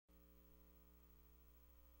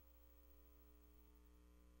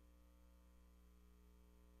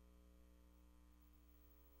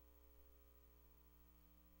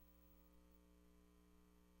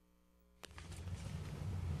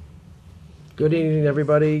Good evening,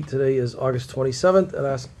 everybody. Today is August 27th, and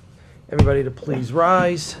I ask everybody to please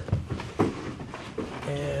rise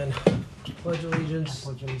and pledge allegiance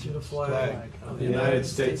to the flag of the United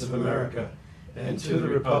States of America and to the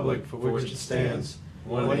republic for which it stands,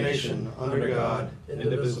 one nation, under God,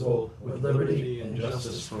 indivisible, with liberty and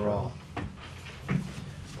justice for all.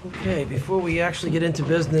 Okay, before we actually get into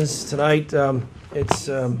business tonight, it's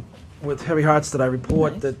with heavy hearts that I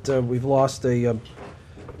report that we've lost a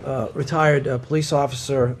retired police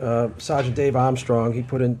officer, Sergeant Dave Armstrong. He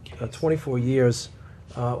put in 24 years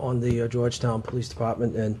on the Georgetown Police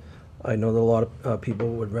Department, and I know that a lot of people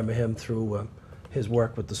would remember him through his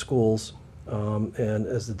work with the schools and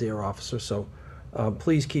as the DARE officer. So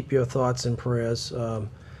please keep your thoughts and prayers for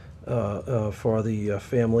the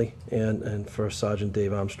family and for Sergeant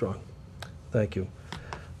Dave Armstrong. Thank you.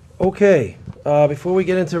 Okay, before we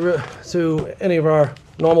get into any of our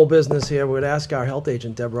normal business here, we would ask our health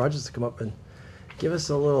agent, Deb Rogers, to come up and give us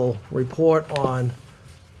a little report on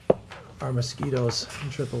our mosquitoes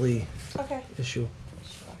and EEE issue.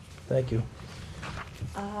 Sure. Thank you.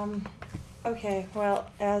 Okay,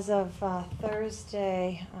 well, as of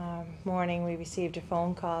Thursday morning, we received a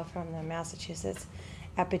phone call from the Massachusetts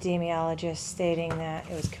epidemiologist stating that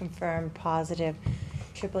it was confirmed positive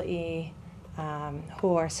EEE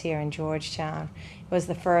horse here in Georgetown. It was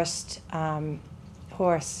the first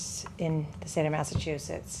horse in the state of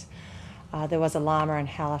Massachusetts. There was a llama in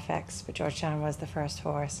Halifax, but Georgetown was the first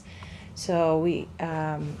horse. So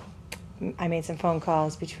I made some phone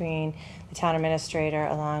calls between the town administrator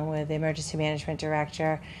along with the emergency management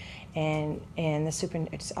director and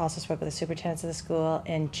also spoke with the superintendents of the school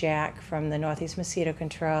and Jack from the Northeast Mosquito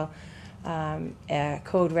Control. A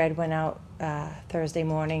code red went out Thursday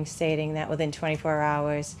morning stating that within 24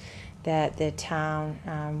 hours that the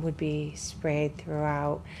town would be sprayed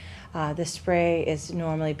throughout. The spray is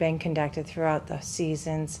normally been conducted throughout the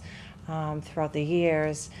seasons, throughout the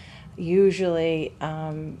years. Usually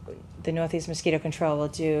the Northeast Mosquito Control will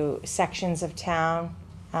do sections of town,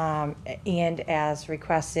 and as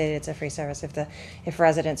requested, it's a free service if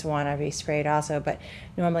residents want to be sprayed also, but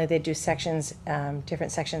normally they do sections,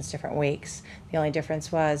 different sections, different weeks. The only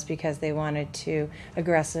difference was because they wanted to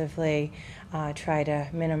aggressively try to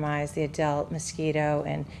minimize the adult mosquito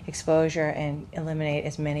and exposure and eliminate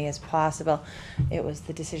as many as possible. It was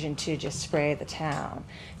the decision to just spray the town.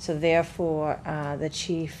 So therefore, the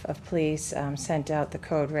chief of police sent out the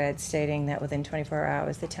code red stating that within 24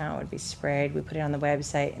 hours the town would be sprayed. We put it on the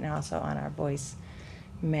website and also on our voice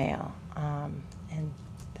mail. And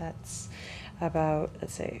that's about,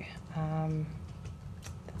 let's see,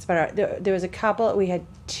 that's about there was a couple, we had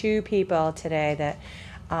 2 people today that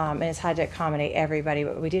and it's hard to accommodate everybody,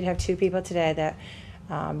 but we did have 2 people today that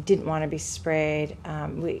didn't want to be sprayed.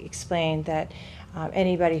 We explained that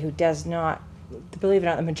anybody who does not, believe it or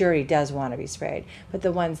not, the majority does want to be sprayed, but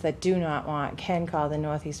the ones that do not want can call the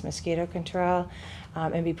Northeast Mosquito Control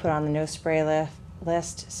and be put on the no spray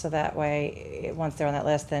list, so that way, once they're on that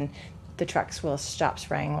list, then the trucks will stop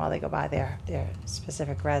spraying while they go by their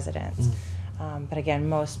specific residence. But again,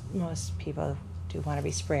 most people do want to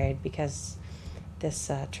be sprayed because this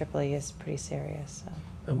EEE is pretty serious.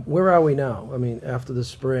 So. Where are we now? I mean, after the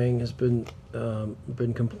spraying has been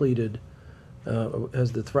completed,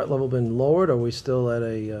 has the threat level been lowered? Are we still at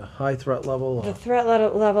a high threat level? The threat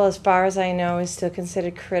level, as far as I know, is still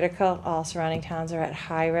considered critical. All surrounding towns are at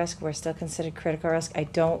high risk. We're still considered critical risk. I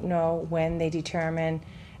don't know when they determine.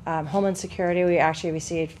 Homeland Security, we actually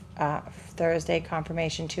received Thursday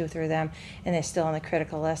confirmation too through them, and they're still on the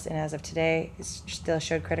critical list, and as of today it still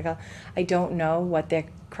showed critical. I don't know what their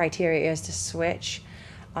criteria is to switch.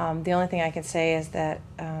 The only thing I can say is that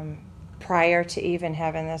prior to even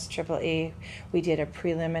having this EEE, we did a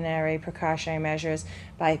preliminary precautionary measures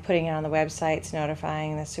by putting it on the websites,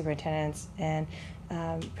 notifying the superintendents and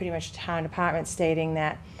pretty much town departments, stating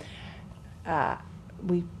that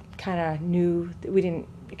we kind of knew that we didn't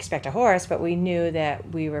expect a horse, but we knew that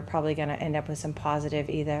we were probably going to end up with some positive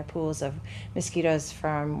either pools of mosquitoes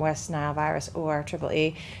from West Nile virus or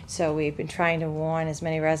EEE. So we've been trying to warn as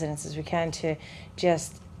many residents as we can to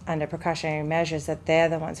just under precautionary measures that they're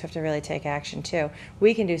the ones who have to really take action too.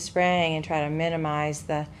 We can do spraying and try to minimize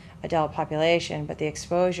the adult population, but the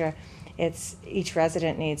exposure, it's each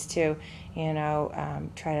resident needs to,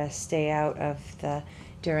 try to stay out of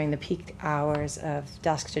during the peak hours of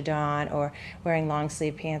dusk to dawn, or wearing long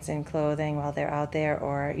sleeve pants and clothing while they're out there,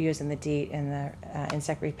 or using the DEET and the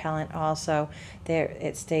insect repellent. Also,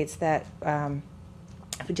 it states that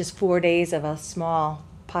just 4 days of a small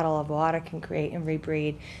puddle of water can create and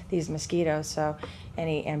rebreed these mosquitoes. So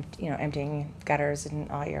any emptying gutters and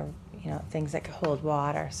all your things that hold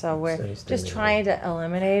water. So we're Steady, just steady. trying to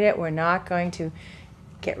eliminate it. We're not going to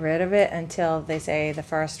get rid of it until they say the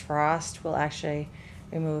first frost will actually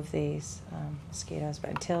remove these mosquitoes.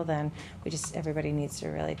 But until then, everybody needs to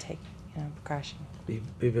really take precaution. Be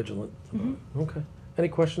vigilant. Mhm. Okay. Any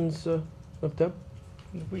questions of Deb?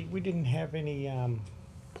 We didn't have any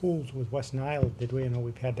pools with West Nile, did we? I know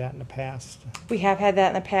we've had that in the past. We have had that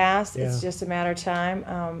in the past. It's Yeah. just a matter of time.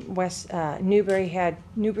 Newbury had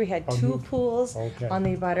Oh, two New- pools Okay. on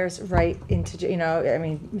the butters right into, I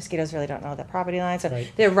mean, mosquitoes really don't know the property line, so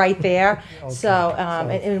Right. they're right there. Okay. So, So-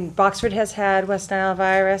 and Boxford has had West Nile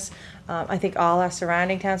virus. I think all our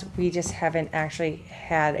surrounding towns, we just haven't actually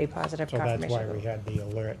had a positive So that's confirmation. why we had the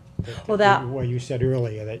alert. Well, that- Where you said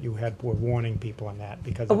earlier that were warning people on that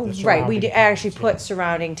because of the surrounding. Right, we actually towns, put yeah.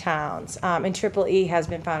 surrounding towns. And Triple E has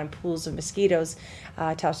been found in pools of mosquitoes,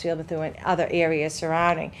 Townsfield, Methuen, and other areas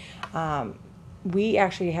surrounding. We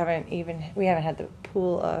actually we haven't had the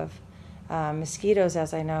pool of mosquitoes,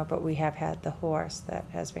 as I know, but we have had the horse that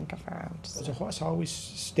has been confirmed. Was the horse always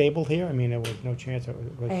stable here? I mean, there was no chance it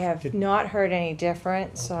was. I have did- not heard any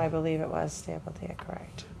different, so Okay. I believe it was stable there,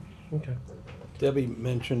 correct. Okay. Debbie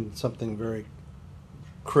mentioned something very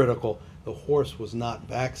critical. The horse was not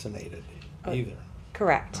vaccinated either.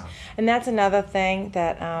 Correct. And that's another thing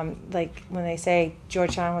that, like, when they say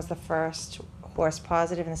Georgetown was the first horse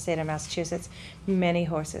positive in the state of Massachusetts, many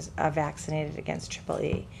horses are vaccinated against Triple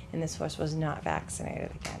E, and this horse was not vaccinated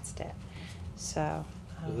against it. So,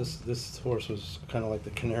 So this horse was kind of like the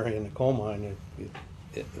canary in the coal mine.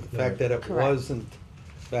 The fact that it Correct. wasn't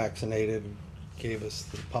vaccinated gave us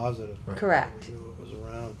the positive. correct. We knew it was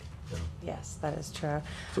around. Yes, that is true.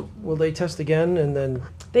 So will they test again and then,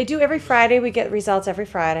 They do every Friday. We get results every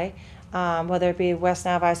Friday. Whether it be West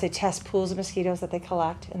Nile virus, they test pools of mosquitoes that they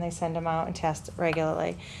collect and they send them out and test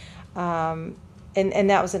regularly. And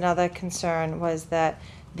that was another concern, was that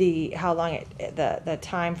how long the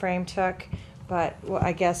time frame took. But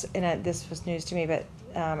I guess, and this was news to me, but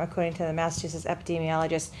according to the Massachusetts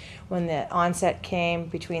epidemiologist, when the onset came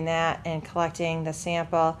between that and collecting the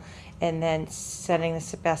sample and then sending the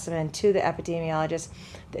specimen to the epidemiologist,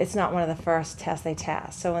 it's not one of the first tests they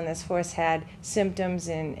test. So when this horse had symptoms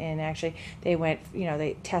and actually they went,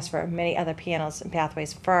 they test for many other panels and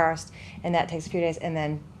pathways first, and that takes a few days, and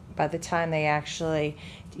then by the time they actually,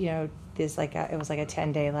 there's it was like a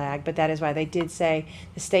 10-day lag. But that is why the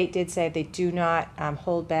state did say they do not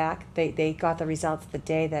hold back. They got the results the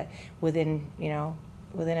day that within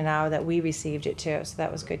an hour that we received it too. So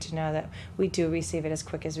that was good to know that we do receive it as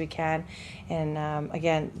quick as we can. And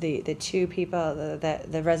again, the two people,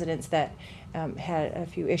 the residents that had a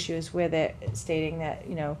few issues with it, stating that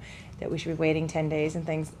that we should be waiting 10 days and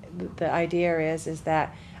things. The idea is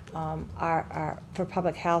that our for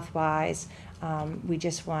public health wise, we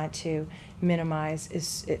just want to minimize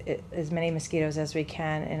as many mosquitoes as we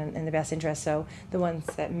can in the best interest. So the ones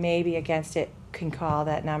that may be against it can call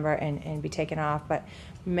that number and be taken off. But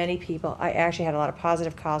many people, I actually had a lot of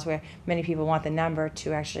positive calls where many people want the number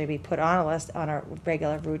to actually be put on a list on a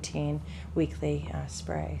regular routine weekly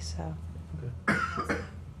spray. So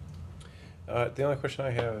The only question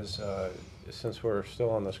I have is, since we're still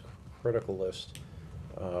on this critical list,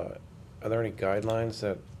 are there any guidelines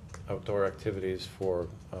that outdoor activities for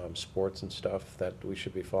sports and stuff that we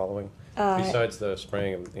should be following besides the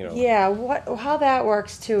spraying and yeah, how that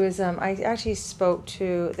works too is I actually spoke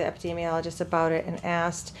to the epidemiologist about it and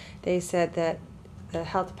asked. They said that the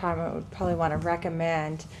health department would probably want to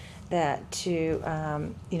recommend that to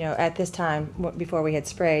at this time before we had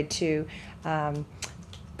sprayed to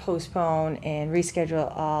postpone and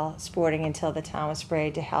reschedule all sporting until the town was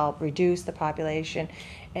sprayed to help reduce the population,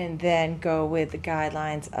 and then go with the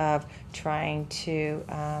guidelines of trying to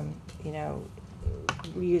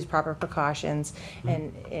use proper precautions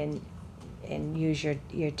and use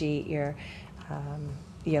your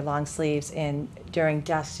long sleeves, and during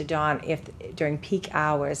dusk to dawn, during peak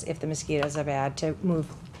hours, if the mosquitoes are bad, to move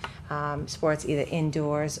sports either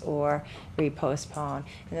indoors or postpone.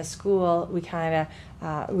 In the school, we kind of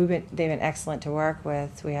they've been excellent to work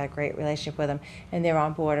with. We had a great relationship with them, and they're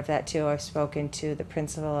on board of that too. I've spoken to the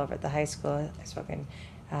principal over at the high school. I've spoken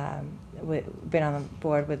been on the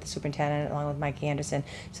board with the superintendent along with Mike Anderson.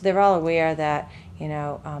 So they're all aware that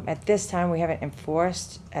at this time we haven't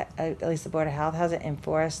enforced, at least the Board of Health hasn't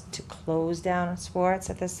enforced to close down sports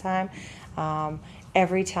at this time.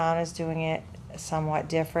 Every town is doing it somewhat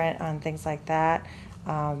different on things like that.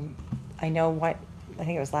 I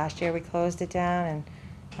think it was last year we closed it down, and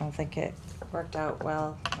I don't think it worked out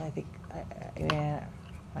well. I think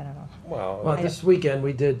I don't know. Well, well, this weekend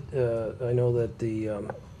we did, I know that the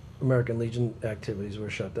American Legion activities were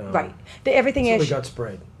shut down. Right. Everything So is. they got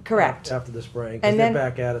sprayed. Correct. After the spraying, because And they're then-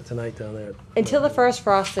 back at it tonight down there. Until the first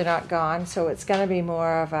frost, they're not gone, so it's gonna be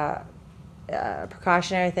more of a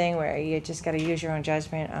precautionary thing where you just gotta use your own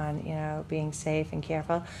judgment on, being safe and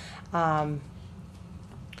careful.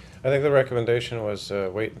 I think the recommendation was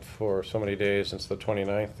wait for so many days since the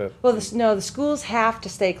 29th that. Well, no, the schools have to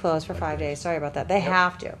stay closed for 5 days, sorry about that, they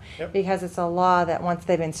have to. Yep. Because it's a law that once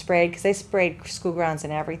they've been sprayed, because they sprayed school grounds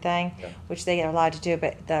and everything, Yeah. which they are allowed to do,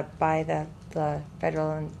 but by the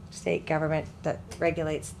federal and state government that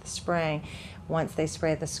regulates the spraying, once they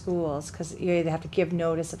spray the schools, because you either have to give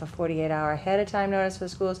notice of a 48-hour ahead of time notice for the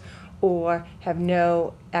schools, or have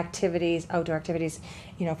no activities, outdoor activities,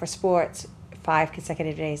 for sports, 5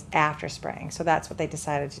 consecutive days after spraying. So that's what they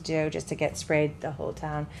decided to do, just to get sprayed the whole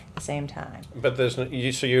town at the same time. But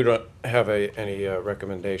so you don't have any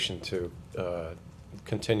recommendation to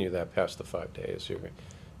continue that past the 5 days?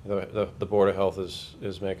 The Board of Health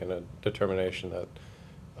is making a determination that.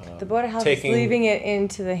 The Board of Health is taking- leaving it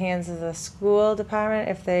into the hands of the school department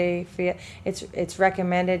if they feel, it's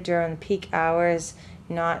recommended during the peak hours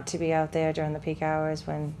not to be out there during the peak hours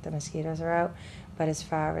when the mosquitoes are out. But as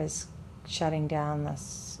far as shutting down the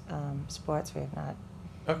sports, we have not.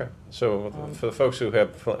 Okay, so for the folks who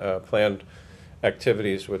have planned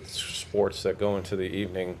activities with sports that go into the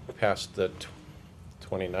evening past the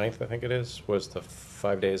 29th, I think it is, was the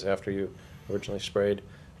 5 days after you originally sprayed,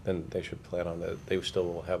 then they should plan on that. They still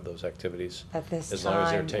will have those activities At this as long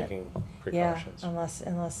as they're time, taking Yeah, precautions.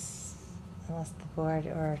 unless the board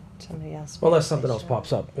or somebody else. Unless something else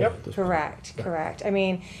pops up. Yep. at this point. Correct, correct. I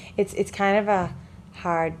mean, it's kind of a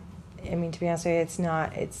hard, to be honest with you,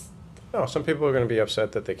 it's, No, some people are going to be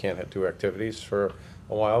upset that they can't do activities for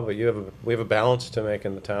a while, but we have a balance to make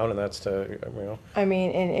in the town, and that's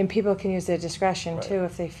and people can use their discretion Right. too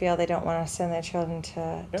if they feel they don't want to send their children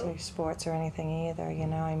to Yep. sports or anything either,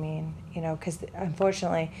 because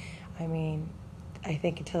unfortunately, I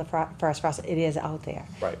think until the first frost, it is out there.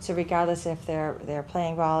 Right. So regardless if they're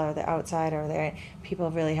playing ball or they're outside or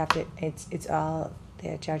people really have to, it's all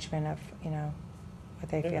their judgment of, what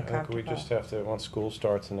they feel I think comfortable. we just have to, once school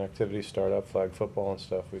starts and activities start up, flag football and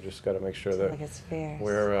stuff, we just got to make sure that Like it's fair.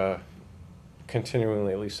 we're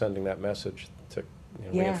continually at least sending that message to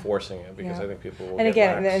Yeah. reinforcing it, because Yeah. I think people will And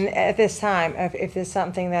get again, lax. and at this time, if there's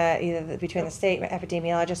something that either between the state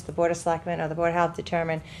epidemiologist, the Board of Selectmen, or the Board of Health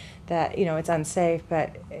determine that, it's unsafe,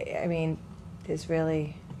 but, there's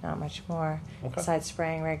really not much more Okay. besides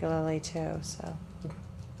spraying regularly too, so,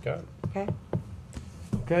 Got it. okay?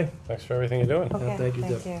 Okay, Thanks for everything you're doing. Okay, thank you,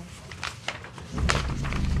 thank Deb. you.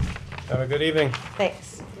 Have a good evening.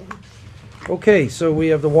 Thanks. okay, so we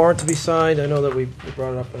have the warrant to be signed. I know that we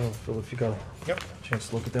brought it up, I don't know, Phil, if you got Yep. a chance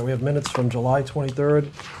to look at that. We have minutes from July 23rd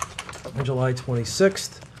and July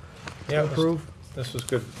 26th Yeah, to approve. this was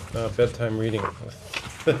good bedtime reading.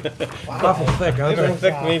 Awful thick, huh? These are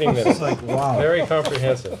thick meeting minutes. It's like, wow. Very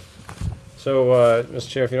comprehensive. So, Mr.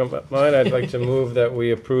 Chair, if you don't mind, I'd like to move that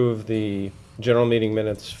we approve the general meeting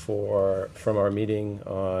minutes from our meeting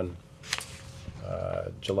on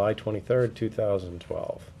July 23rd,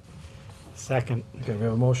 2012. Second. Okay, we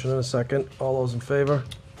have a motion and a second. All those in favor?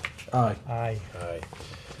 Aye. Aye. Aye.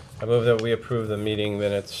 I move that we approve the meeting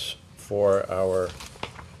minutes for our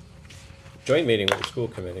joint meeting with the school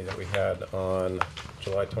committee that we had on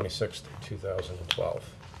July 26th, 2012.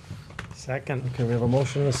 Second. Okay, we have a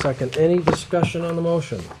motion and a second. Any discussion on the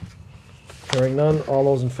motion? Hearing none. All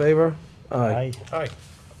those in favor? Aye. Aye.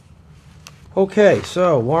 Okay,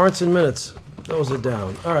 so warrants and minutes, those are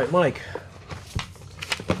down. All right, Mike.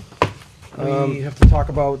 We have to talk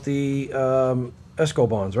about the ESCO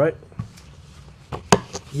bonds, right?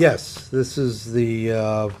 Yes, this is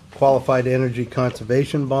the Qualified Energy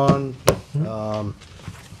Conservation Bond. And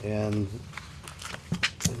in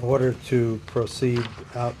order to proceed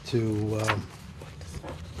out to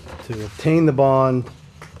obtain the bond,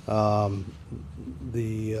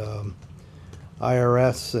 the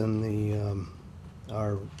IRS and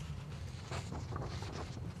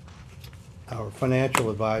our financial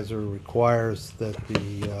advisor requires that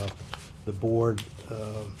the board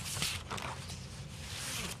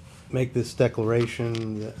make this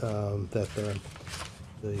declaration that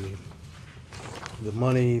the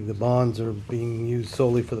money, the bonds are being used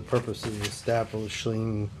solely for the purpose of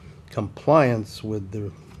establishing compliance with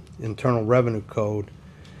the Internal Revenue Code,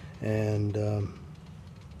 and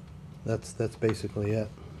that's basically it.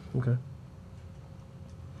 Okay.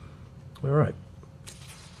 All right.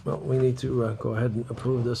 Well, we need to go ahead and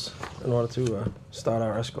approve this in order to start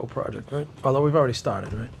our ESCO project, right? Although we've already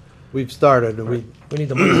started, right? We've started, and We need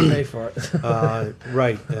the money to pay for it.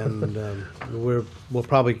 right, and we'll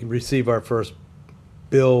probably receive our first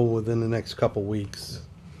bill within the next couple weeks.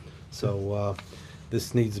 So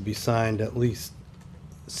this needs to be signed at least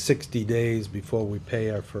 60 days before we pay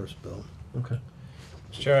our first bill. Okay.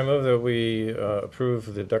 Mr. Chair, I move that we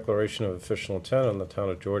approve the declaration of official intent on the town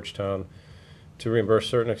of Georgetown to reimburse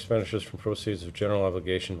certain expenditures from proceeds of general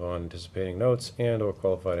obligation bond anticipating notes and/or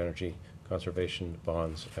qualified energy conservation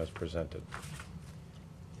bonds as presented.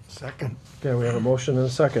 Second. Okay, we have a motion and a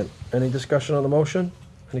second. Any discussion on the motion?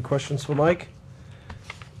 Any questions for Mike?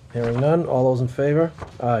 Hearing none, all those in favor?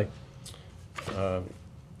 Aye.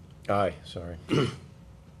 Aye, sorry.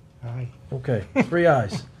 Aye. Okay, 3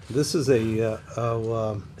 ayes. This is a,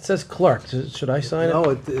 It says clerk, should I sign it?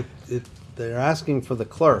 no, they're asking for the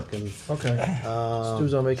clerk, and Okay.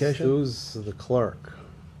 Stu's on vacation? Stu's the clerk.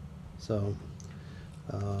 So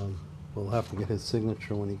we'll have to get his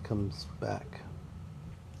signature when he comes back.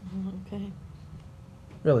 Okay.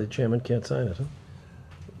 Really, the chairman can't sign it, huh?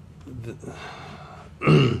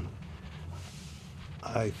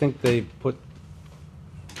 I think they put,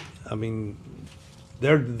 I mean,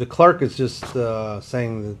 the clerk is just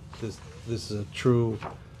saying that this is a true,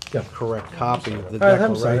 Yeah. correct copy of the All right, have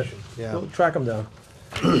him sign it. declaration. Yeah. We'll track him down.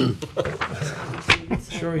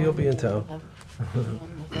 Sure, you'll be in town.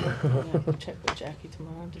 Check with Jackie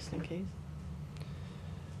tomorrow, just in case.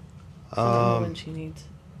 I don't know when she needs,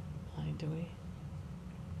 do we?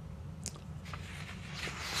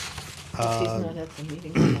 If she's not at the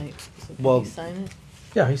meeting tonight, so can well- you sign it?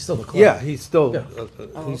 Yeah, he's still the clerk. Yeah, he's still, Yeah.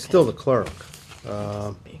 Oh, he's still okay. the clerk.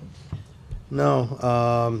 Being-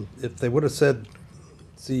 No, if they would have said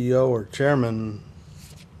CEO or chairman,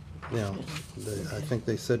 you know, I think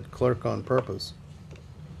they said clerk on purpose.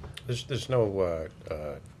 There's no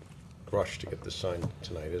rush to get this signed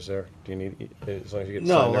tonight, is there? Do you need, as long as you get it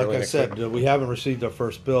No, signed like early I next said, week? we haven't received our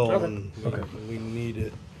first bill, Okay. and Okay. we need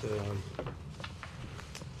it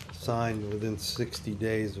signed within 60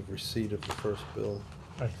 days of receipt of the first bill.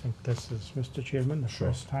 I think this is, Mr. Chairman, the Sure.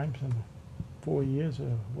 first time in 4 years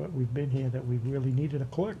of what we've been here that we've really needed a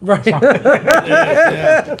clerk. Right.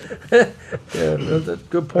 Yeah. Yeah,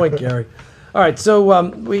 good point, Gary. All right, so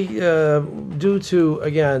we, due to,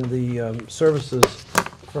 again, the services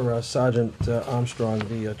for Sergeant Armstrong,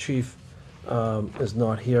 the chief is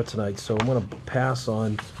not here tonight, so I'm going to pass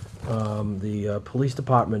on the police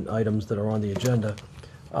department items that are on the agenda.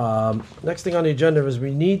 Next thing on the agenda is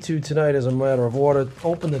we need to, tonight, as a matter of order,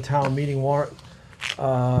 open the town meeting warrant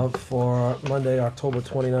for Monday, October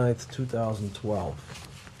 29th, 2012.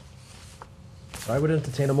 I would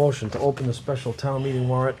entertain a motion to open the special town meeting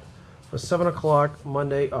warrant for 7 o'clock,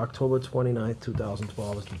 Monday, October 29th,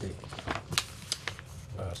 2012 is the date.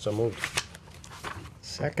 So moved.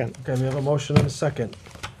 Second. Okay, we have a motion and a second.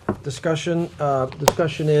 Discussion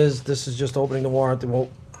is, this is just opening the warrant. It won't,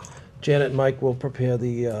 Janet and Mike will prepare the,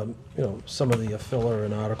 you know, some of the filler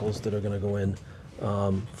and articles that are gonna go in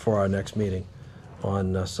for our next meeting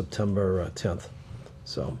on September 10th.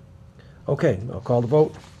 So, okay, I'll call the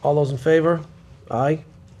vote. All those in favor? Aye?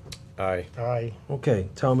 Aye. Aye. Okay,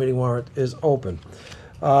 town meeting warrant is open.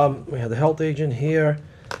 We have the health agent here.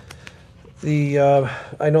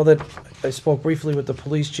 I know that I spoke briefly with the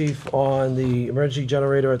police chief on the emergency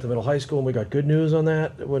generator at the middle high school, and we got good news on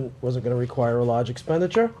that. It wasn't gonna require a large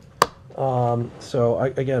expenditure.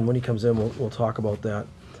 Again, when he comes in, we'll talk about that.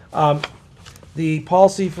 The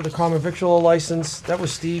policy for the common victual license, that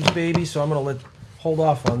was Steve's baby, so I'm gonna hold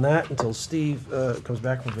off on that until Steve comes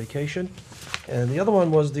back from vacation. And the other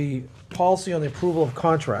one was the policy on the approval of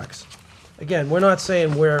contracts. Again, we're not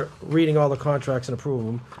saying we're reading all the contracts and approving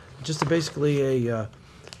them, just basically a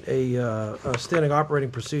standing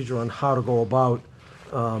operating procedure on how to go about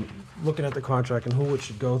looking at the contract and who it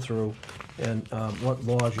should go through and what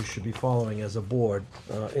laws you should be following as a board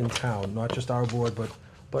in town, not just our board,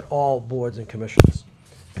 but all boards and commissions.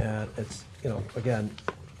 And it's, you know, again,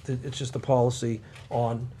 it's just a policy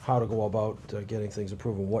on how to go about getting things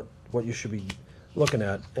approved and what you should be looking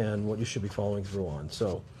at and what you should be following through on.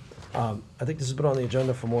 So I think this has been on the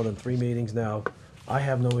agenda for more than 3 meetings now. I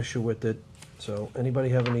have no issue with it. So anybody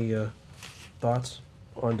have any thoughts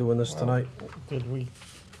on doing this tonight? Did we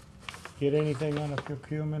get anything on the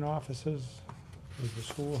procurement officers? Does the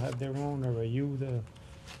school have their own, or are you the?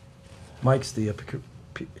 Mike's the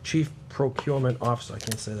chief procurement officer. I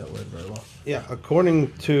can't say that word very well. Yeah,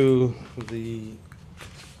 according to the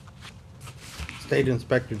State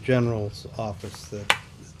Inspector General's office, that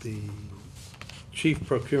the chief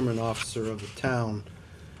procurement officer of the town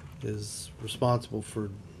is responsible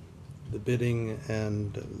for the bidding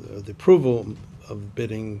and the approval of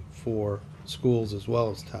bidding for schools as well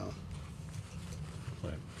as town.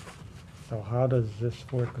 So how does this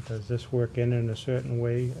work? Does this work in a certain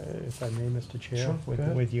way, if I may, Mr. Chair? Sure, go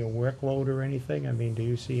ahead. With your workload or anything? I mean, do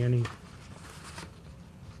you see any?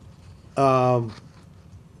 Well,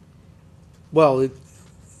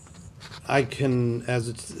 I can, as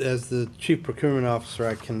the chief procurement officer,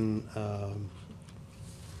 I can,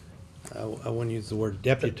 I wouldn't use the word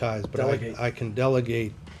deputize, but Delegate. I can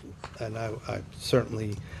delegate, and I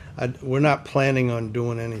certainly, we're not planning on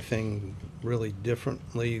doing anything really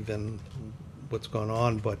differently than what's going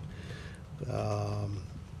on, but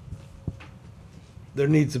there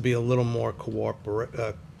needs to be a little more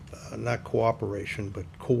not cooperation, but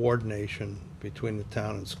coordination between the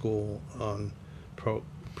town and school on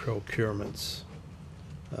procurements.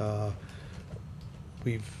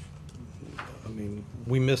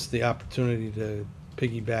 We missed the opportunity to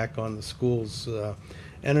piggyback on the school's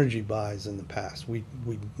energy buys in the past. We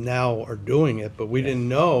now are doing it, but we didn't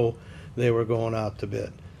know they were going out to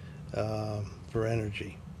bid for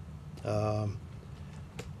energy.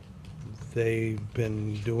 They've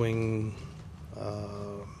been doing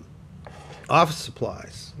office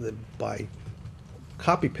supplies that buy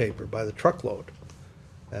copy paper by the truckload,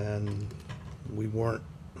 and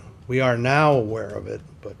we are now aware of it,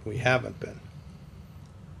 but we haven't been.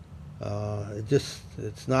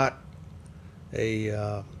 It's not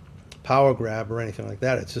a power grab or anything like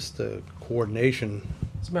that. It's just a coordination.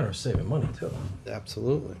 It's a matter of saving money, too.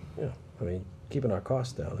 Absolutely. Yeah, I mean, keeping our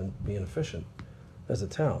costs down and being efficient as a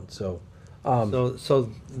town, so. So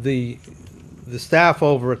the staff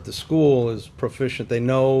over at the school is proficient. They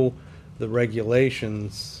know the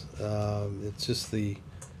regulations. It's just the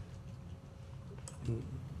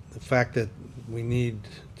fact that we need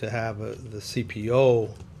to have the CPO,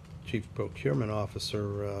 Chief Procurement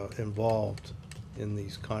Officer, involved in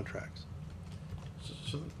these contracts.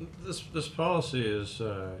 So this policy is,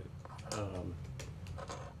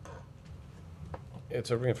 it's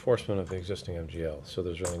a reinforcement of the existing MGL, so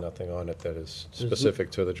there's really nothing on it that is specific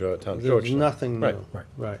to the town of There's Georgetown. nothing new. Right.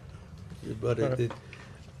 Right. But Okay.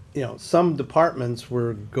 some departments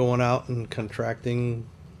were going out and contracting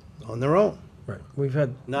on their own. Right, we've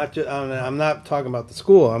had. Not just, I'm not talking about the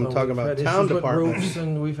school, I'm talking we've about had town issues with roofs, departments.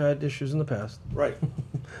 and we've had issues in the past. Right.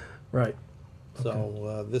 Right.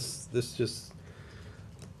 So, this just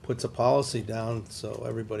puts a policy down so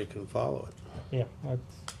everybody can follow it. Yeah. that's-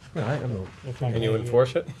 Yeah, I have no. if I Can you may,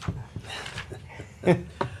 enforce it?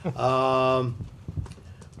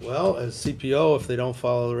 Well, as CPO, if they don't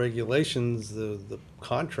follow the regulations, the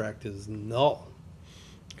contract is null.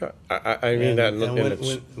 I mean that, And and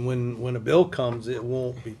it's, when a bill comes, it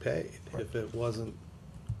won't be paid if it wasn't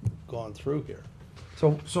gone through here.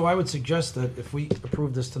 So I would suggest that if we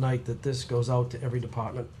approve this tonight, that this goes out to every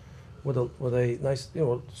department with a nice,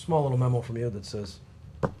 small little memo from you that says,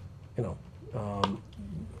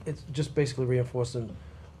 it's just basically reinforcing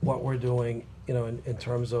what we're doing, in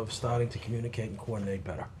terms of starting to communicate and coordinate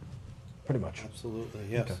better, pretty much. Absolutely,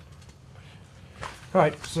 yes. Okay. All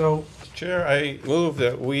right, so, Chair, I move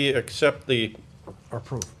that we accept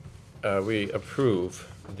approve. we approve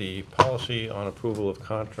the policy on approval of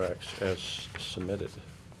contracts as submitted.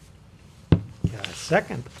 Yeah,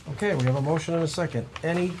 second, Okay, we have a motion and a second.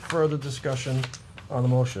 Any further discussion on the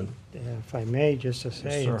motion? if I may, just to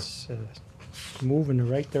say, sir. it's move in the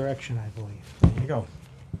right direction, I believe. There you go.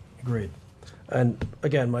 Agreed. And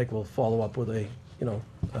again, Mike will follow up with a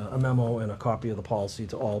memo and a copy of the policy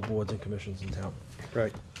to all boards and commissions in town.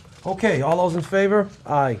 Right. Okay, all those in favor?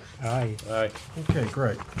 Aye. Aye. Aye. Okay,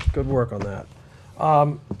 great. Good work on that.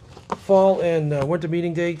 Fall and winter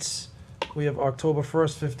meeting dates, we have October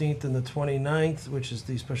 1st, 15th, and the 29th, which is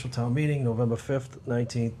the special town meeting, November 5th,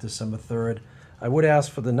 19th, December 3rd. I would ask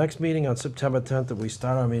for the next meeting on September 10th that we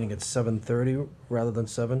start our meeting at 7:30 rather than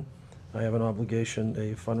 7. I have an obligation,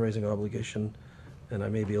 a fundraising obligation, and I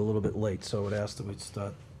may be a little bit late, so I would ask that we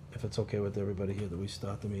start, if it's okay with everybody here, that we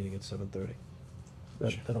start the meeting at 7:30.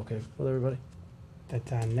 That okay with everybody? That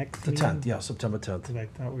next The meeting? 10th, yeah, September 10th. Because I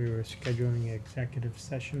thought we were scheduling an executive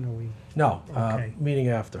session, or we, No, Okay. meeting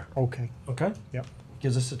after, okay, okay? Yep.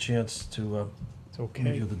 Gives us a chance to it's okay.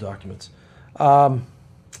 review the documents.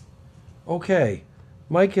 Okay,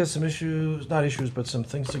 Mike has some issues, not issues, but some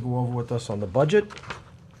things to go over with us on the budget,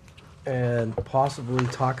 and possibly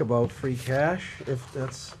talk about free cash, if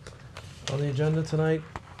that's on the agenda tonight.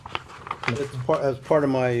 As part of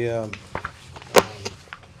my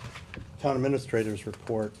town administrator's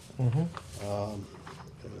report, Mm-hmm.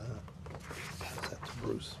 pass that to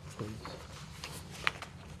Bruce, please.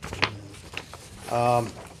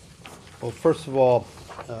 Well, first of all,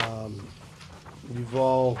 You've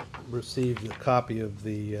all received a copy of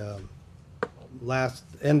the last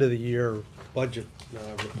end of the year budget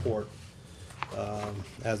report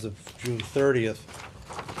as of June 30th.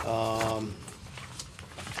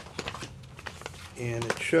 And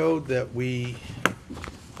it showed that we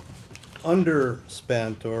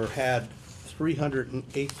underspent or had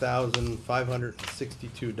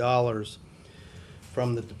 $308,562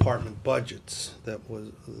 from the department budgets that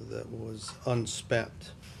was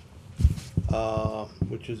unspent,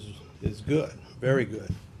 which is good, very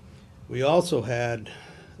good. We also had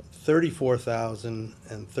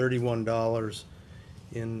 $34,031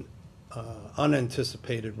 in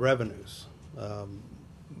unanticipated revenues.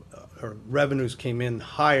 Or revenues came in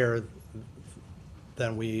higher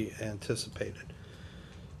than we anticipated.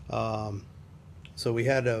 So we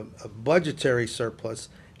had a budgetary surplus,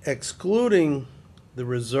 excluding the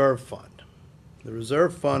reserve fund. The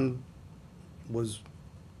reserve fund was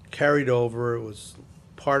carried over. It was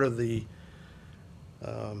part of the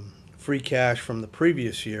free cash from the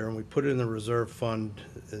previous year, and we put it in the reserve fund,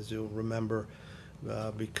 as you'll remember,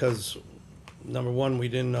 because number one, we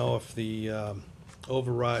didn't know if the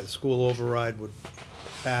school override would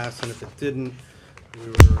pass, and if it didn't, we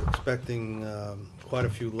were expecting quite a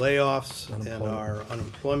few layoffs, and our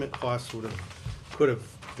unemployment costs could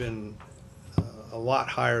have been a lot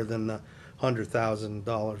higher than the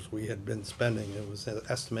 $100,000 we had been spending. It was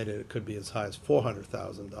estimated it could be as high as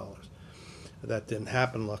 $400,000. That didn't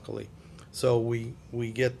happen, luckily. So we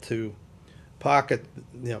get to pocket,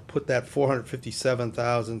 put that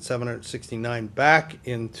 $457,769 back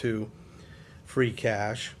into free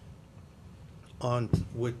cash,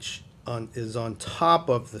 which is on top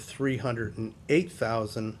of the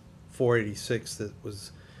 $308,486 that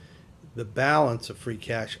was the balance of free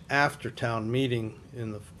cash after town meeting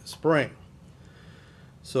in the spring.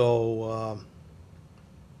 So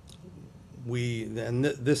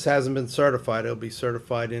this hasn't been certified. It'll be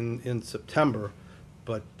certified in September,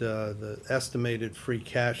 but the estimated free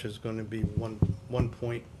cash is going to be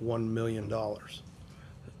 $1.1 million.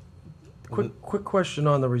 Quick question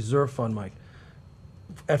on the reserve fund, Mike.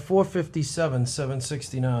 At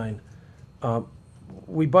 457,769,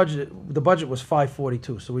 we budgeted, the budget was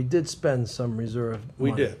 542, so we did spend some reserve We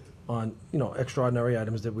money did. on, extraordinary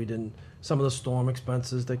items that we didn't, some of the storm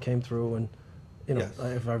expenses that came through, and, Yes.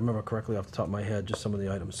 if I remember correctly off the top of my head, just some of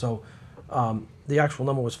the items. So, the actual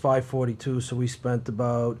number was 542, so we spent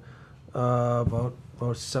about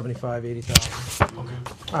 75, 80,000. Okay.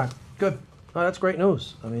 All right, good. That's great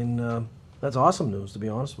news. I mean, that's awesome news, to be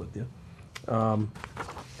honest with you.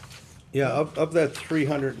 Yeah, of that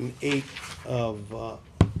 308 of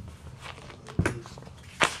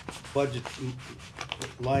budget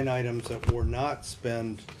line items that were not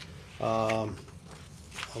spent, I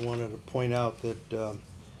wanted to point out that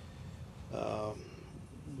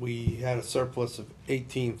we had a surplus of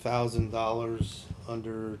 $18,000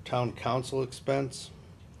 under town council expense.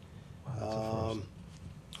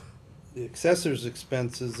 The assessor's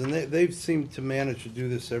expenses, and they've seemed to manage to do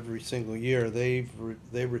this every single year. They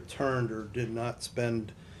returned or did not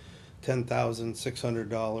spend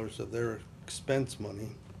 $10,600 of their expense money.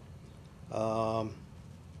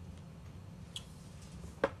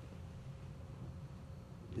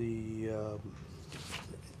 The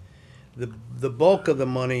bulk of the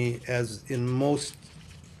money, as in most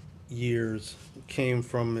years, came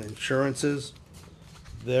from insurances.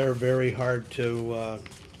 They're very hard to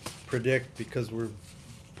predict because we're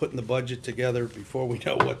putting the budget together before we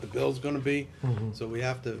know what the bill's going to be. So we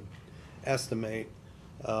have to estimate.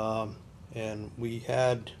 And we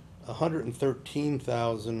had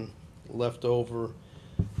 $113,000 left over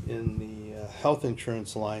in the health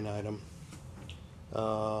insurance line item.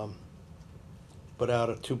 But out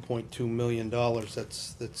of $2.2 million,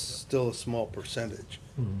 that's still a small percentage.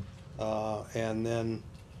 And then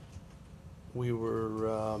we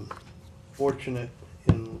were fortunate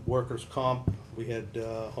in workers' comp. We had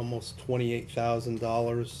almost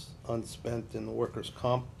 $28,000 unspent in the workers'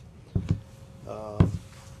 comp.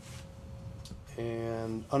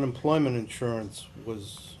 And unemployment insurance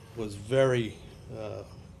was very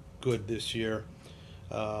good this year.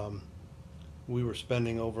 We were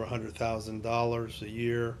spending over $100,000 a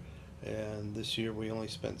year, and this year we only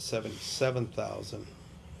spent $77,000,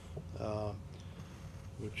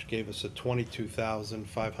 which gave us a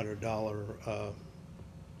 $22,500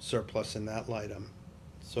 surplus in that item.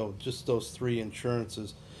 So just those three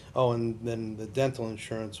insurances. Oh, and then the dental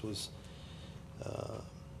insurance was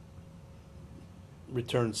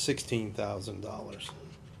returned $16,000.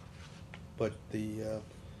 But the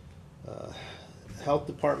Health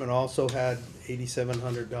Department also had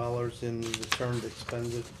 $8,700 in returned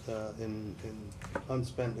expended, in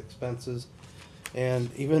unspent expenses.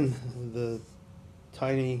 And even the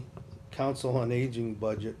tiny Council on Aging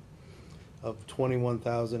budget of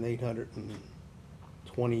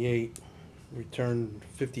 21,828 returned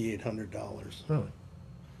 $5,800 Really?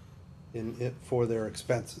 in it for their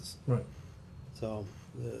expenses. Right. So,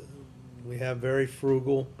 we have very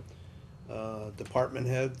frugal, department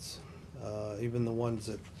heads, even the ones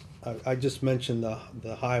that, I just mentioned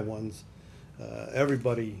the high ones.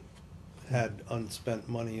 Everybody had unspent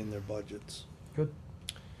money in their budgets. Good.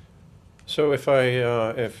 So if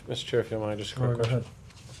Mr. Chair, if you don't mind, just a All quick right, go question. ahead.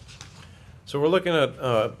 So we're looking at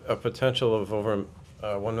a potential of over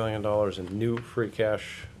 $1 million in new free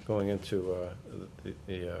cash going into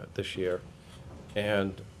this year.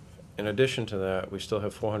 And in addition to that, we still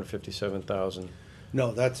have 457,000.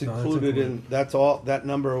 No, that's No, that's included in, included. that's all, that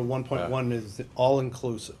number of 1.1 is all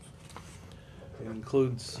inclusive. It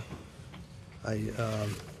includes,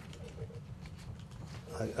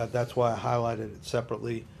 that's why I highlighted it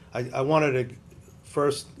separately. I wanted to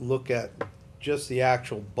first look at just the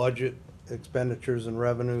actual budget expenditures and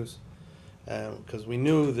revenues, because we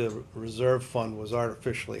knew the reserve fund was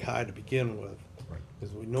artificially high to begin with,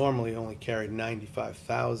 because we normally only carried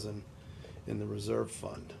 95,000 in the reserve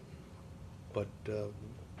fund. But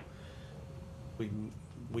we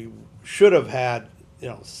should have had,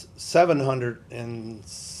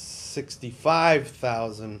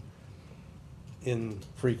 765,000 in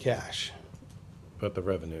free cash. But the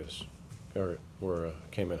revenues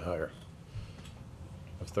came in higher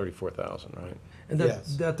of 34,000, right? And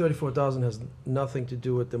Yes. that 34,000 has nothing to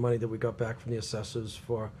do with the money that we got back from the assessors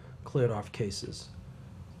for cleared off cases.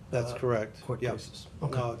 That's correct. Court Yep. cases.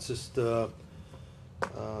 Okay. No, it's just,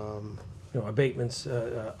 Abatements,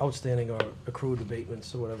 outstanding or accrued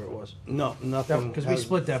abatements or whatever it was. no, nothing. Because we has-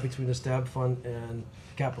 split that between the stab fund and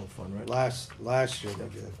capital fund, right? Last year we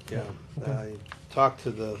did, yeah. Okay. I talked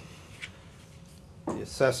to the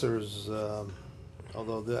assessors,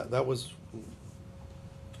 although that was,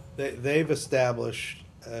 they've established,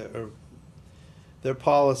 or their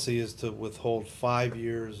policy is to withhold 5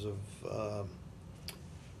 years of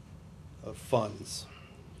funds.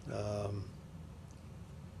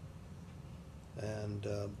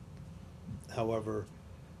 However,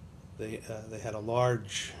 they had a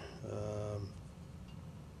large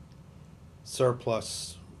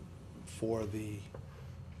surplus for the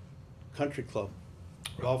country club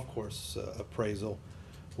golf course appraisal,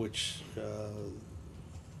 which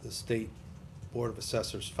the state board of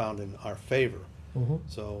assessors found in our favor. Mhm.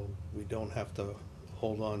 So we don't have to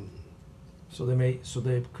hold on. So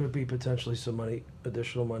there could be potentially some money,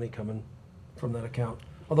 additional money coming from that account.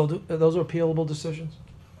 Although, those are appealable decisions?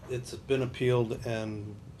 It's been appealed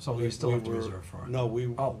and. So we still have to were- reserve for it? No,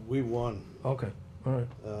 Oh. we won. Okay, all right.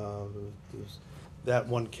 That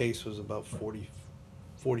one case was about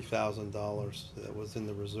 $40,000 that was in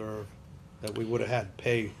the reserve that we would have had to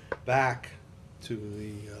pay back to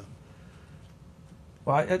the,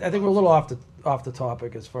 Well, I think we're a little off the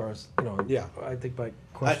topic as far as, Yeah. I think my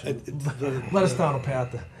question, the- let us down a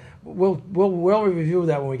path. We'll review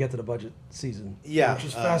that when we get to the budget season. Yeah, Which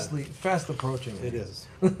is fast approaching. it is.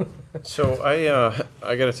 So I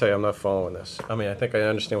gotta tell you, I'm not following this. I mean, I think I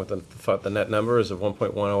understand what the net number is of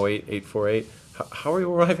 1.108848. How are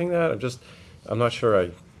you arriving at that? I'm not sure.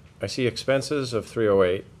 I see expenses of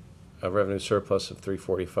 308, a revenue surplus of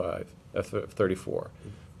 345, of 34,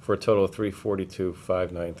 for a total of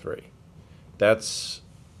 342,593. That's,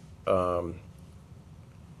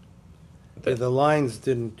 The lines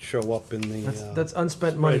didn't show up in the. That's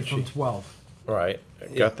unspent money from spreadsheet. 12. right,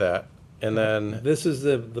 Yeah. got that. And then, This is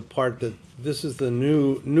the part this is the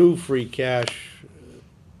new free cash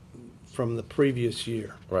from the previous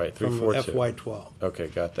year. right, From 342. FY12. Okay,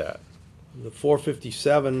 got that. The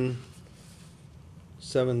 457,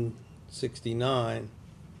 769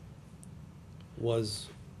 was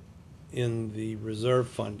in the reserve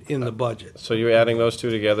fund, in the budget. So you're adding those two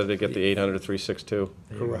together to get the 800,362?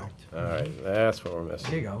 There you go. Correct. All right, that's what we're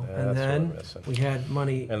missing. There you go. That's And what then we're missing. we had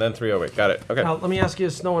money. And then 308, got it, okay. Now, let me ask you,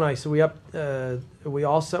 snow and ice, are we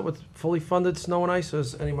all set with fully funded snow and ice? Or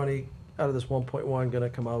is any money out of this 1.1 gonna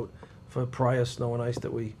come out for prior snow and ice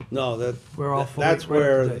that we, No, We're all fully- that's right up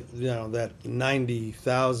where, to date. that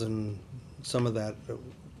 90,000, some of that,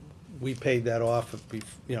 we paid that off, Right.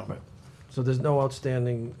 so there's no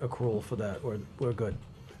outstanding accrual for that, we're good.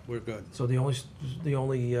 we're good. So the only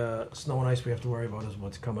snow and ice we have to worry about is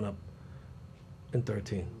what's coming up in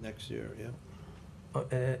 13, Next year, yeah,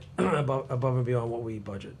 above and beyond what we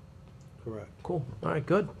budget. correct. Cool, all right,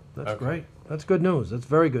 good, that's Okay. great, that's good news, that's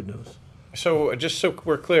very good news. So, just so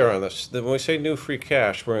we're clear on this, then when we say new free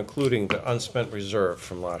cash, we're including the unspent reserve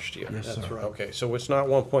from last year? Yes, That's sir. right. Okay, so it's not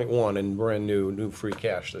 1.1 in brand new free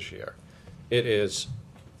cash this year. It is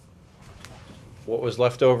what was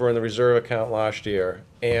left over in the reserve account last year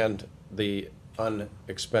and the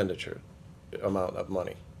unexpenditure amount of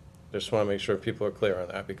money. Just want to make sure people are clear on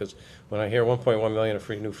that, because when I hear 1.1 million of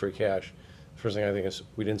new free cash, first thing I think is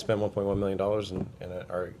we didn't spend 1.1 million dollars in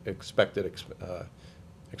our expected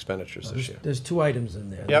expenditures this year. There's two items in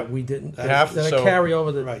there. Yep. that We didn't, Half, that so- carry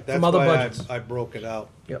over Right, from that's other why budgets. I broke it out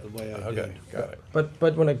Yep. the way I Okay, did. got it.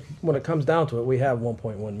 But when it comes down to it, we have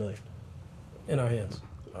 1.1 million in our hands,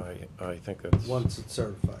 I think that's. Once it's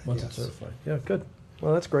certified, once it's yes. certified. Yeah, good.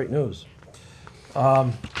 Well, that's great news.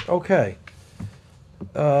 Okay.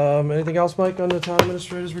 Anything else, Mike, on the town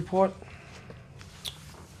administrator's report?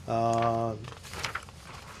 No.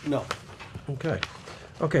 Okay.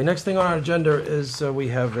 Okay, next thing on our agenda is we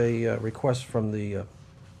have a request from the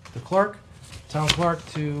clerk, town clerk,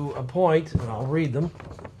 to appoint, and I'll read them,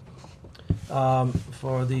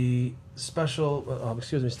 for the special,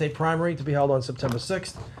 state primary to be held on September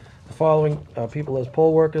 6th. The following people as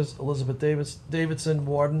poll workers: Elizabeth Davidson,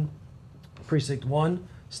 Warden, Precinct 1,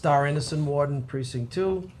 Star Anderson, Warden, Precinct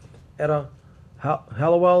 2, Etta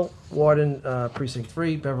Hallowell, Warden, Precinct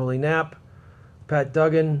 3, Beverly Knapp, Pat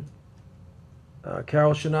Duggan,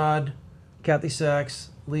 Carol Chenard, Kathy Sachs,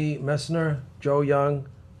 Lee Messner, Joe Young,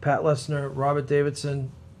 Pat Lessner, Robert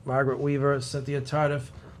Davidson, Margaret Weaver, Cynthia Tardif,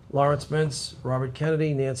 Lawrence Mintz, Robert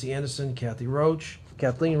Kennedy, Nancy Anderson, Kathleen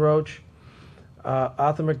Roach,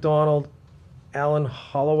 Arthur McDonald, Alan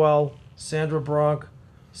Hollowell, Sandra Bronk,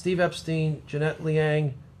 Steve Epstein, Jeanette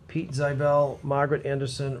Liang, Pete Zibel, Margaret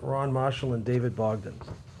Anderson, Ron Marshall, and David Bogdan.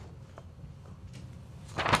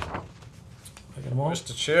 I get them all?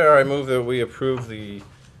 Mr. Chair, I move that we approve the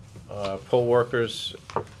poll workers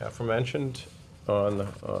aforementioned on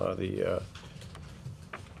the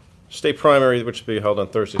state primary, which will be held on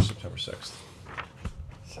Thursday, September 6th.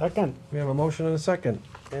 Second. We have a motion and a second.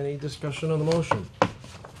 Any discussion on the motion?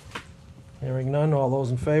 Hearing none, all those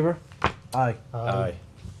in favor? Aye. Aye.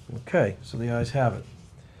 Okay, so the ayes have it.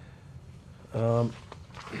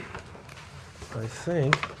 I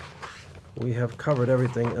think we have covered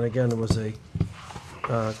everything, and again, it was a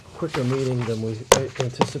quicker meeting than we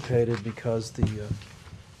anticipated because the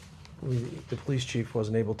police chief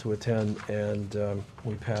wasn't able to attend, and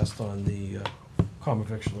we passed on the common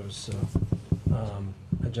victualers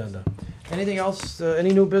agenda. Anything else, any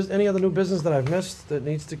other new business that I've missed that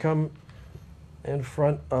needs to come in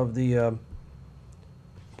front of the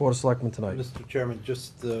Board of Selectmen tonight? Mr. Chairman,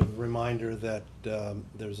 just a reminder that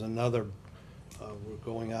there's another, we're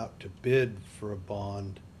going out to bid for a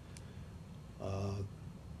bond,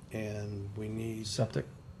 and we need, Septic?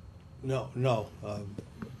 no,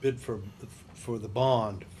 bid for the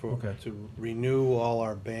bond, Okay. to renew all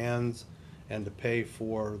our bans and to pay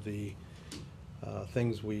for the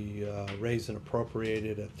things we raised and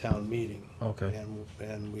appropriated at town meeting. Okay.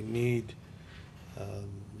 And we need,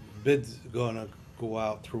 bids gonna go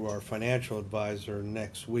out through our financial advisor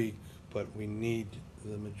next week, but we need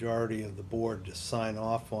the majority of the board to sign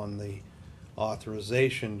off on the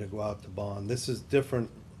authorization to go out to bond. This is different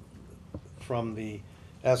from the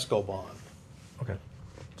ESCO bond. Okay.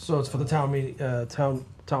 So it's for the town meeting, town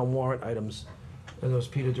warrant items, and there was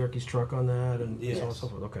Peter Durkee's truck on that, and so on and Yes. so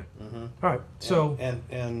forth, okay. Mhm. All right, so,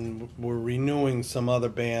 And we're renewing some other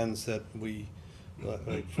bans that we,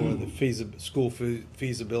 like for the school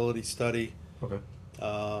feasibility study. okay,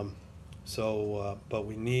 But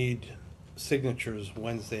we need signatures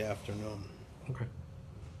Wednesday afternoon. okay.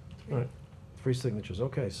 All right, 3 signatures,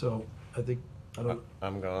 okay, so I think, I'm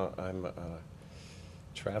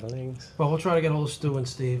traveling. well, we'll try to get hold of Stu and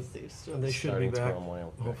Steve, Steve, Stu. and they should be Starting back, tomorrow morning,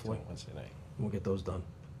 back hopefully. till Wednesday night. We'll get those done.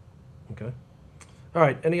 Okay. All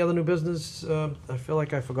right, any other new business? I feel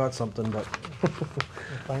like I forgot something, but,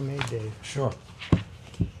 If I may, Dave, sure.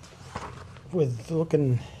 with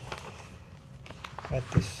looking at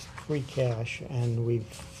this free cash, and we've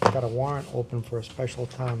got a warrant open for a special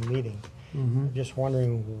town meeting, Mm-hmm. I'm just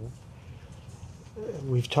wondering,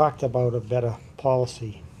 we've talked about a better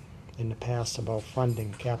policy in the past about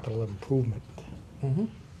funding capital improvement. Mm-hmm.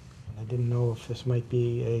 I didn't know if this might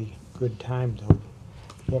be a good time to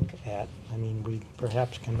look at. I mean, we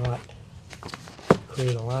perhaps cannot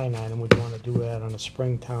create a line item. We'd want to do that on a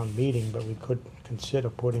Springtown meeting, but we could consider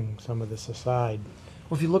putting some of this aside.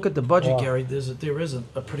 Well, if you look at the budget, Well- Gary, there is a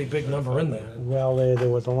pretty big number in there. Well, there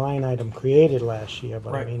was a line item created last year,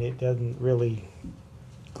 but I Right. mean, it doesn't really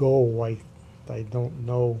go. I don't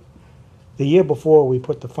know. The year before, we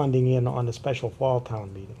put the funding in on the special fall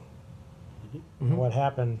town meeting. Mhm. What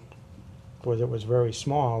happened was it was very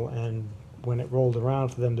small, and when it rolled around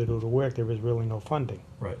for them to do the work, there was really no funding.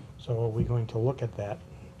 Right. So are we going to look at that?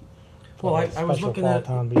 Well, for the I was special looking fall at-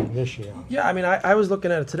 town meeting this year. Yeah, I mean, I was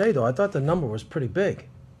looking at it today, though. I thought the number was pretty big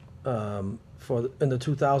in the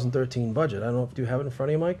 2013 budget. I don't know if you have it in front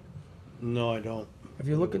of you, Mike? No, I don't. If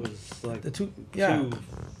you look It at was like the two, yeah.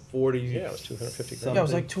 240. Yeah, it was 250 grand. Yeah, it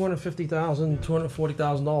was like $250,000,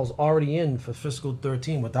 $240,000 already in for fiscal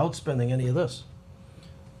 13 without spending any of this.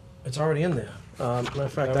 It's already in there. Matter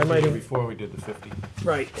of fact, I That was might the year even, before we did the 50.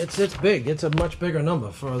 right, it's big. It's a much bigger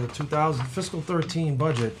number for the 2000 fiscal 13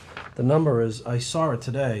 budget. The number is, I saw it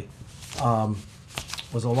today,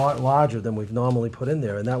 was a lot larger than we've normally put in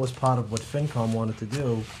there, and that was part of what FinCom wanted to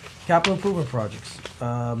do. Capital improvement projects,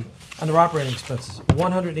 under operating expenses,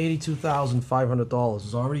 $182,500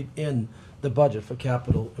 is already in the budget for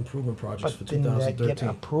capital improvement projects for But didn't that get 2013.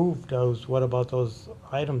 approved, what about those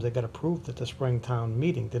items that got approved at the Springtown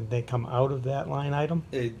meeting? Didn't they come out of that line item?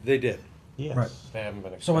 They did. Yes. Right. They haven't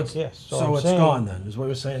been So expensed. it's, Yes, so so I'm it's saying- gone then, is what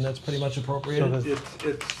you're saying? That's pretty much appropriated? So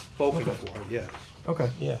It's spoken for, yes. Okay,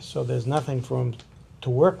 Yes, so there's nothing for them to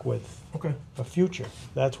work with okay. for future.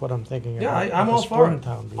 That's what I'm thinking Yeah, about. I'm at the all for it.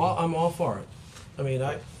 Springtown meeting. I'm all for it. I mean,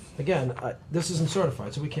 this isn't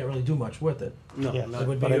certified, so we can't really do much with it. No, Yeah, not- it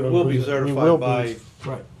would but be- it we- will we be will certified be- by,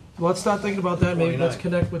 Right. Well, let's start thinking about that. Maybe let's 29.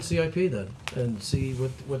 connect with CIP then and see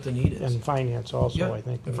what the need is. And finance also, Yeah, I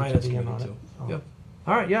think, and needs finance to be in committee on it. too. So- Yep.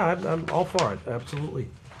 All right, yeah, I'm all for it, absolutely.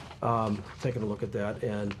 Taking a look at that,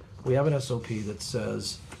 and we have an SOP that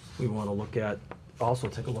says we want to also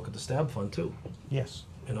take a look at the STAB fund too. Yes,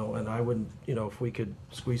 You know, and I wouldn't, if we could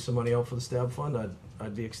squeeze some money out for the STAB fund,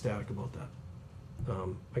 I'd be ecstatic about that.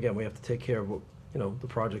 Again, we have to take care of, the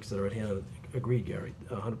projects that are at hand. Agreed, Gary,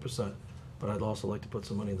 100%. But I'd also like to put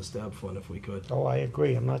some money in the STAB fund if we could. oh, I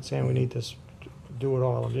agree. I'm not saying we need to do it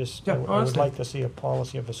all. I'm just, Yeah, I would honestly. like to see a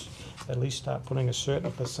policy of us, at least start putting a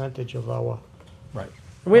certain percentage of our, Right.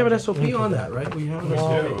 And we have an SOP on that, right? We have an We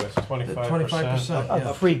SOP. do, it's 25%. 25%, Up yeah.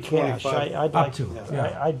 of free cash. 25. I'd Up like, to,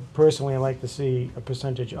 yeah. I'd personally like to see a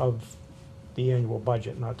percentage of the annual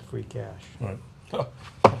budget, not the free cash. Right.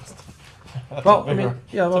 That's Well, a bigger,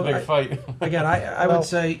 yeah, that's well, a big fight. Again, I Well- would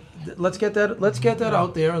say, let's get that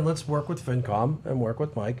out there, and let's work with FinCom and work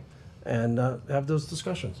with Mike, and have those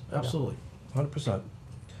discussions, absolutely, 100%.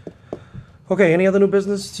 Okay, any other new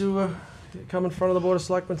business to come in front of the Board of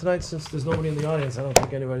Selectmen tonight? Since there's nobody in the audience, I don't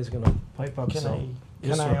think anybody's gonna pipe up, Can so. I,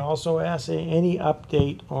 Yes, can I sir. also ask any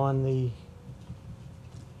update on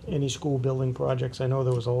any school building projects? I know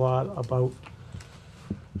there was a lot about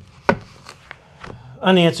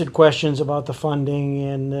unanswered questions about the funding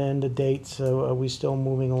and the dates. So are we still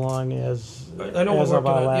moving along as I know we're of our working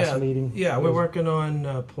on, last yeah, meeting? yeah, we're working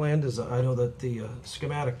on plan design. I know that the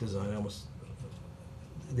schematic design,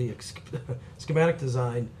 schematic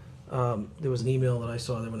design, there was an email that I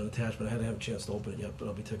saw there with an attachment. I hadn't had a chance to open it yet, but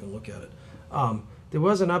I'll be taking a look at it. There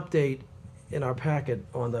was an update in our packet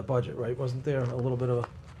on that budget, right? Wasn't there a little bit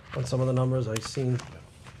on some of the numbers I seen?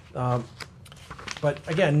 But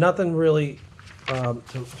again, nothing really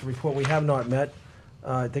to report. We have not met.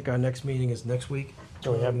 I think our next meeting is next week.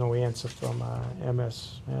 So we have no answer from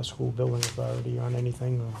Mass School Building Authority on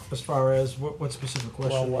anything? Or- As far as what specific Well,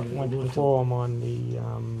 question? what you went alluded to? before them on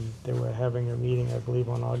they were having a meeting, I believe,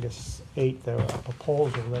 on August 8th, there was a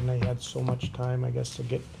proposal, then they had so much time, I guess, to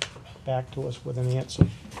get back to us with an answer.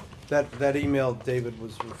 that email David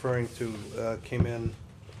was referring to came in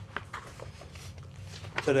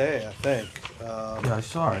today, I think. Yeah, I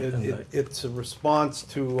saw it. and It's a response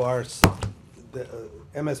to the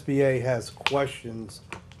MSBA has questions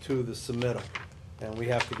to the submittal, and we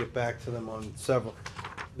have to get back to them on several.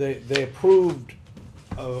 They approved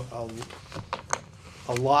a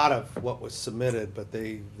lot of what was submitted, but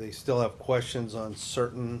they still have questions on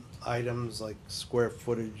certain items, like square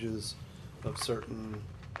footages of certain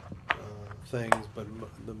things, but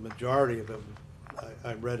the majority of it,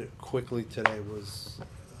 I read it quickly today, was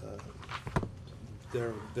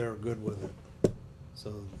they're good with it.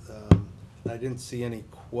 So I didn't see any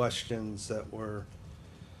questions that were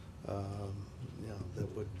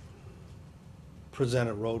that would present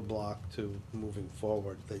a roadblock to moving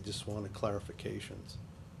forward. They just wanted clarifications.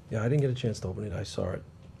 Yeah, I didn't get a chance to open it. I saw it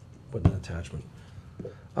with an attachment.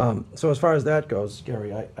 So as far as that goes,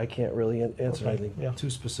 Gary, I can't really answer Okay, anything yeah. too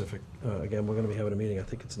specific. Again, we're gonna be having a meeting, I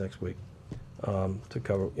think it's next week, to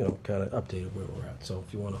cover, kind of update where we're at. So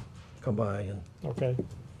if you wanna come by and Okay,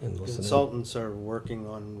 listen in. Consultants are working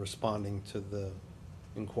on responding to the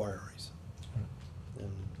inquiries.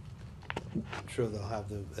 And I'm sure they'll have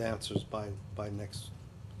the answers by next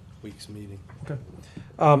week's meeting.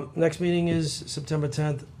 Okay. Next meeting is September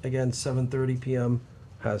 10th, again, 7:30 PM.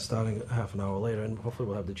 has starting half an hour later, and hopefully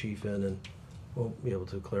we'll have the chief in, and we'll be able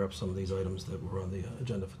to clear up some of these items that were on the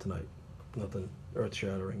agenda for tonight. Nothing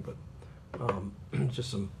earth-shattering, but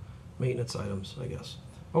just some maintenance items, I guess.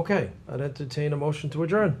 Okay, I'd entertain a motion to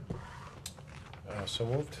adjourn. So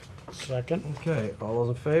moved? Second? Okay, all those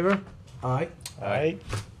in favor? Aye. Aye.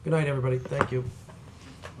 Good night, everybody. Thank you.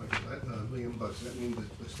 $1 million, that means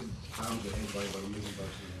that listed towns are hit by about $1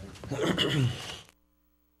 million in there.